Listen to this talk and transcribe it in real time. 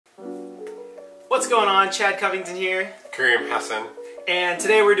What's going on? Chad Covington here. Kareem Hassan. And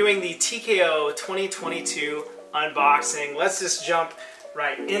today we're doing the TKO 2022 unboxing. Let's just jump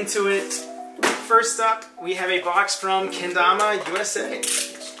right into it. First up, we have a box from Kendama USA.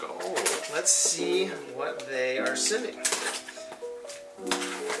 Let's go. Let's see what they are sending.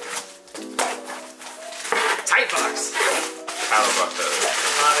 Tight box. How about the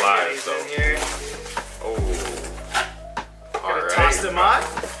A lot of goodies in here. Oh. Got a Alright. Tama.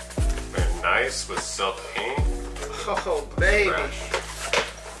 Very nice with silk paint. Oh, baby.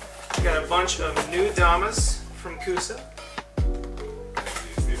 Fresh. Got a bunch of new Damas from Kusa.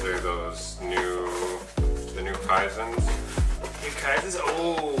 These are those the new Kaizens. New Kaizens.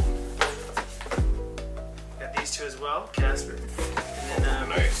 Oh. Got these two as well. Casper. And then,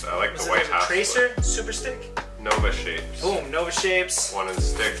 Nice. I like the white half. Tracer, Super Stick. Nova shapes. Boom, Nova shapes. One in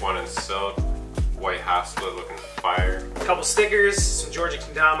stick, one in silk. White half split looking fire. A couple stickers, some Georgia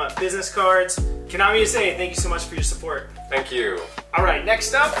Kendama business cards. Kendama USA, thank you so much for your support. Thank you. All right,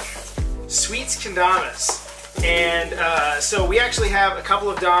 next up, Sweets Kendamas. And so we actually have a couple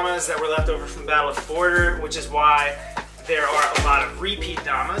of Damas that were left over from Battle of the Border, which is why there are a lot of repeat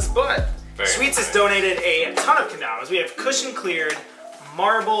Damas. But Sweets has donated a ton of Kendamas. We have cushion cleared,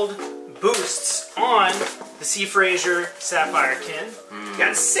 marbled boosts on the C. Fraser Sapphire Kin.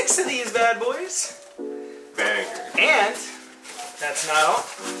 Got 6 of these bad boys. Banger. And that's not all.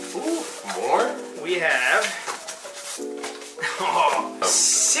 Ooh, more? We have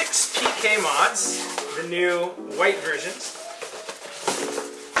 6 PK mods, the new white versions.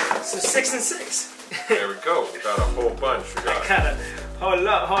 So 6 and 6. There we go. We got a whole bunch. We got. Hold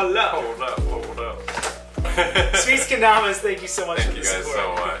up. Hold up. Sweets Kendamas, thank you so much for the support.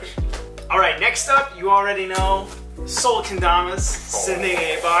 Thank you guys so much. Alright, next up, you already know, Soul Kendamas sending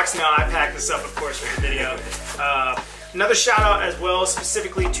a box. Now I packed this up, of course, for the video. Another shout out as well,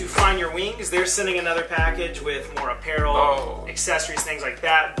 specifically to Find Your Wings. They're sending another package with more apparel, accessories, things like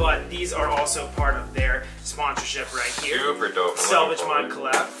that. But these are also part of their sponsorship right here. Super dope. Salvage Mod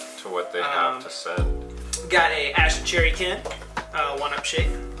collab. To what they have to send. Got a Ash and Cherry Kin, 1-up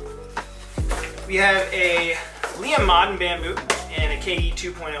shape. We have a Liam mod in bamboo and a KE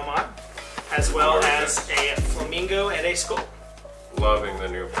 2.0 mod, as well as a flamingo and a skull. Loving the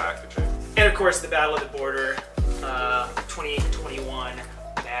new packaging. And of course the Battle of the Border 2021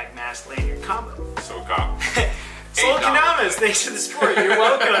 bag mask lanyard combo. So we got Soul Kendamas, thanks for the support. You're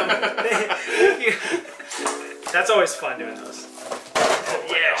welcome. Thank you. That's always fun doing those.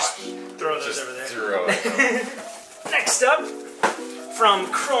 Yeah, just throw those over there. Throw it. Next up, from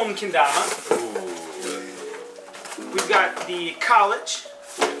Krom Kendama. We've got the College.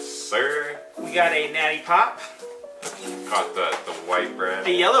 Yes, sir. We got a Natty Pop. Got the white brand.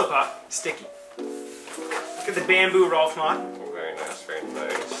 A Yellow Pop, sticky. Got the Bamboo Rolf mod. Oh, very nice, very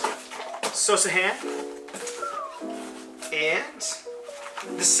nice. Sosa Hand. And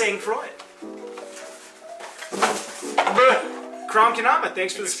the Sang Freud. Krom Kendama,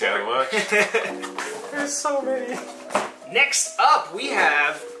 thanks for the support. There's so many. Next up, we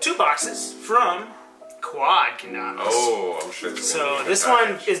have 2 boxes from Quad Kendamas. Oh, I'm sure. So this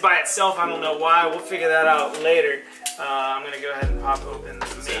one is by itself. I don't know why. We'll figure that out later. I'm gonna go ahead and pop open the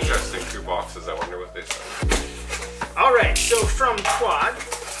It's main. interesting. 2 boxes. I wonder what they sell. All right. So from Quad,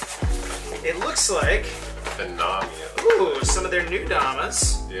 it looks like The Nami. ooh, some of their new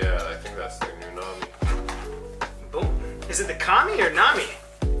Damas. Yeah, I think that's their new Nami. Boom. Is it the Kami or Nami?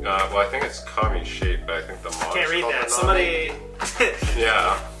 Well, I think it's Kami shaped, but I think the mod. Can't read that. Somebody.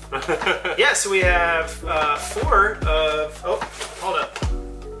 Yeah. Yeah. So we have 4 of. Oh, hold up.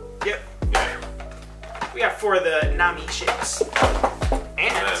 Yep. Yeah. We got 4 of the Nami shapes.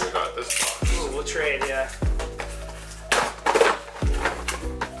 And then we got this box. Ooh, we'll trade, yeah.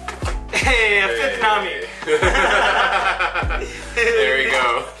 Hey, a 5th Nami. There we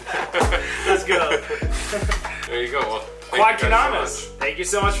go. Let's go. There you go. Well, Quad Kendamas. Thank you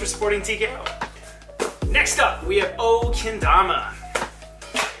so much for supporting TKO. Next up, we have O Kendama.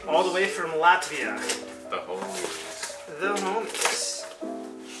 All the way from Latvia. The homies. The homies.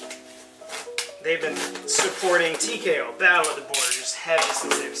 They've been supporting TKO, Battle of the Border, just heavy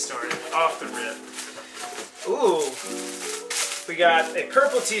since they've started, off the rip. Ooh. We got a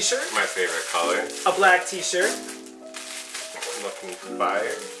purple t-shirt. My favorite color. A black t-shirt. Looking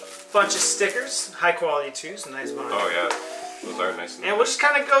fire. Bunch of stickers, high quality too, some nice bind. Oh yeah, those are nice. And we'll just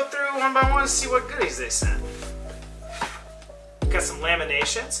kind of go through one by one and see what goodies they sent. Got some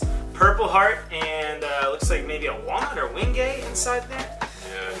laminations, purple heart, and looks like maybe a walnut or wingate inside there.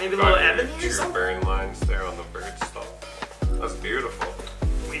 Yeah, maybe a little ebony or 2 something. burn lines there on the bird stall. That's beautiful.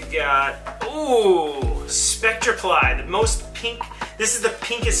 We've got, ooh, Spectraply, the most pink. This is the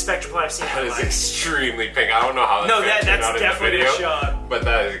pinkest spectral I've seen in That my is life. extremely pink. I don't know how No, that's that's definitely in the gonna video, show up. but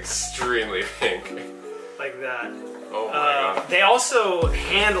that is extremely pink. Like that. Oh my god. They also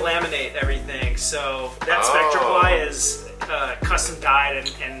hand laminate everything, so that spectroply is custom dyed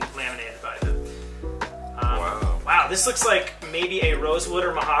and laminated by them. Wow, this looks like maybe a rosewood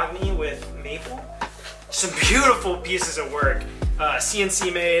or mahogany with maple. Some beautiful pieces of work.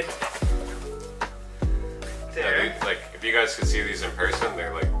 CNC made. There. Yeah, like if you guys could see these in person,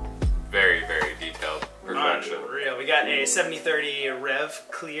 they're like very, very detailed perfection. Unreal. We got a 7030 Revo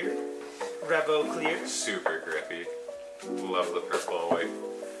clear. Super grippy. Love the purple and white.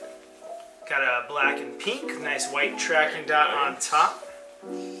 Got a black and pink, nice white tracking dot on top.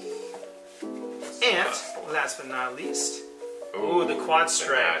 And last but not least, ooh, the quad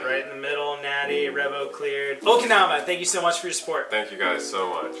stripe right in the middle, natty, Revo cleared. Kendama, thank you so much for your support. Thank you guys so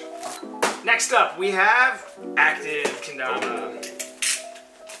much. Next up, we have Active Kendama.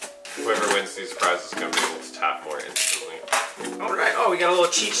 Whoever wins these prizes is going to be able to tap more instantly. Alright, oh, we got a little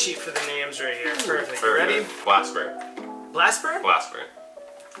cheat sheet for the names right here. Perfect. You ready? Blastburn. Blastburn? Blastburn.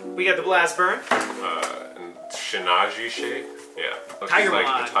 We got the Blastburn. And Shinaji shape. Yeah. Looks Tiger like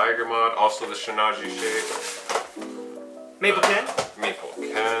mod. the Tiger mod. Also the Shinaji shape. Maple Ken. Maple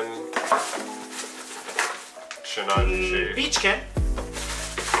Ken. Shinaji shape. Beach Ken.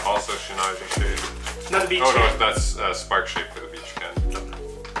 Also Shinaji shape. Another Beach Oh Ken. no, that's Spark shape for the Beach Ken.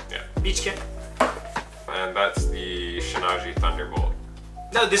 Yeah. Beach Ken. And that's the Shinaji Thunderbolt.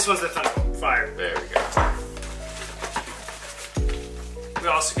 No, this one's the Thunderbolt. Fire. There we go. We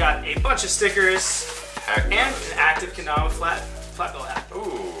also got a bunch of stickers Heck and yes. an Active Kendama flat bill hat.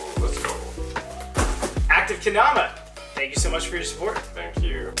 Ooh, let's go. Active Kendama, thank you so much for your support. Thank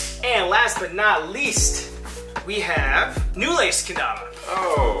you. And last but not least, we have new Laced Kendama.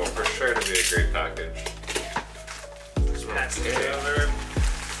 Oh, for sure to be a great package. That's Okay. it over.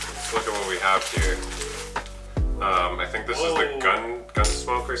 Let's look at what we have here. I think this is the gun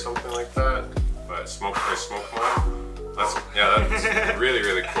smoke or something like that. But smoke mod. That's really,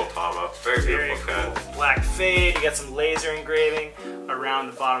 really cool tama. Very beautiful pen. Cool. Black fade. You got some laser engraving around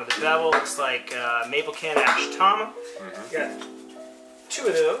the bottom of the bevel. Looks like Maple Can Ash Tama. You got two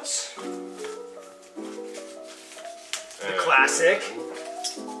of those. The classic.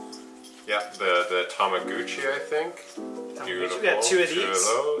 Yep, the Tamaguchi, I think. Beautiful. We got two of these. Two of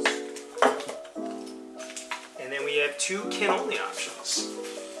those. And then we have two Ken-only options.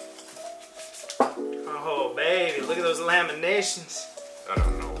 Oh, baby, look at those laminations. I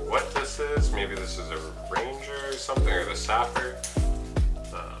don't know what this is. Maybe this is a Ranger or something, or the Sapper.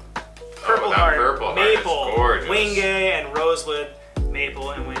 Purple heart, purple maple, heart is gorgeous. Wingay, and rosewood,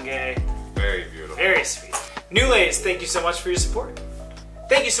 maple and Wingay. Very beautiful. Very sweet. New Laced, thank you so much for your support.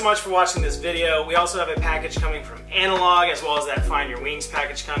 Thank you so much for watching this video. We also have a package coming from Analog, as well as that Find Your Wings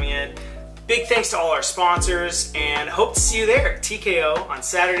package coming in. Big thanks to all our sponsors, and hope to see you there at TKO on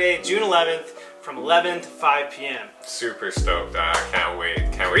Saturday, June 11th, from 11 to 5 p.m. Super stoked. I can't wait.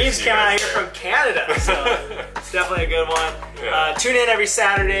 Can't wait. Reeves came out here from Canada, so it's definitely a good one. Yeah. Tune in every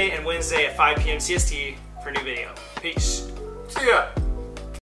Saturday and Wednesday at 5 p.m. CST for a new video. Peace. See ya.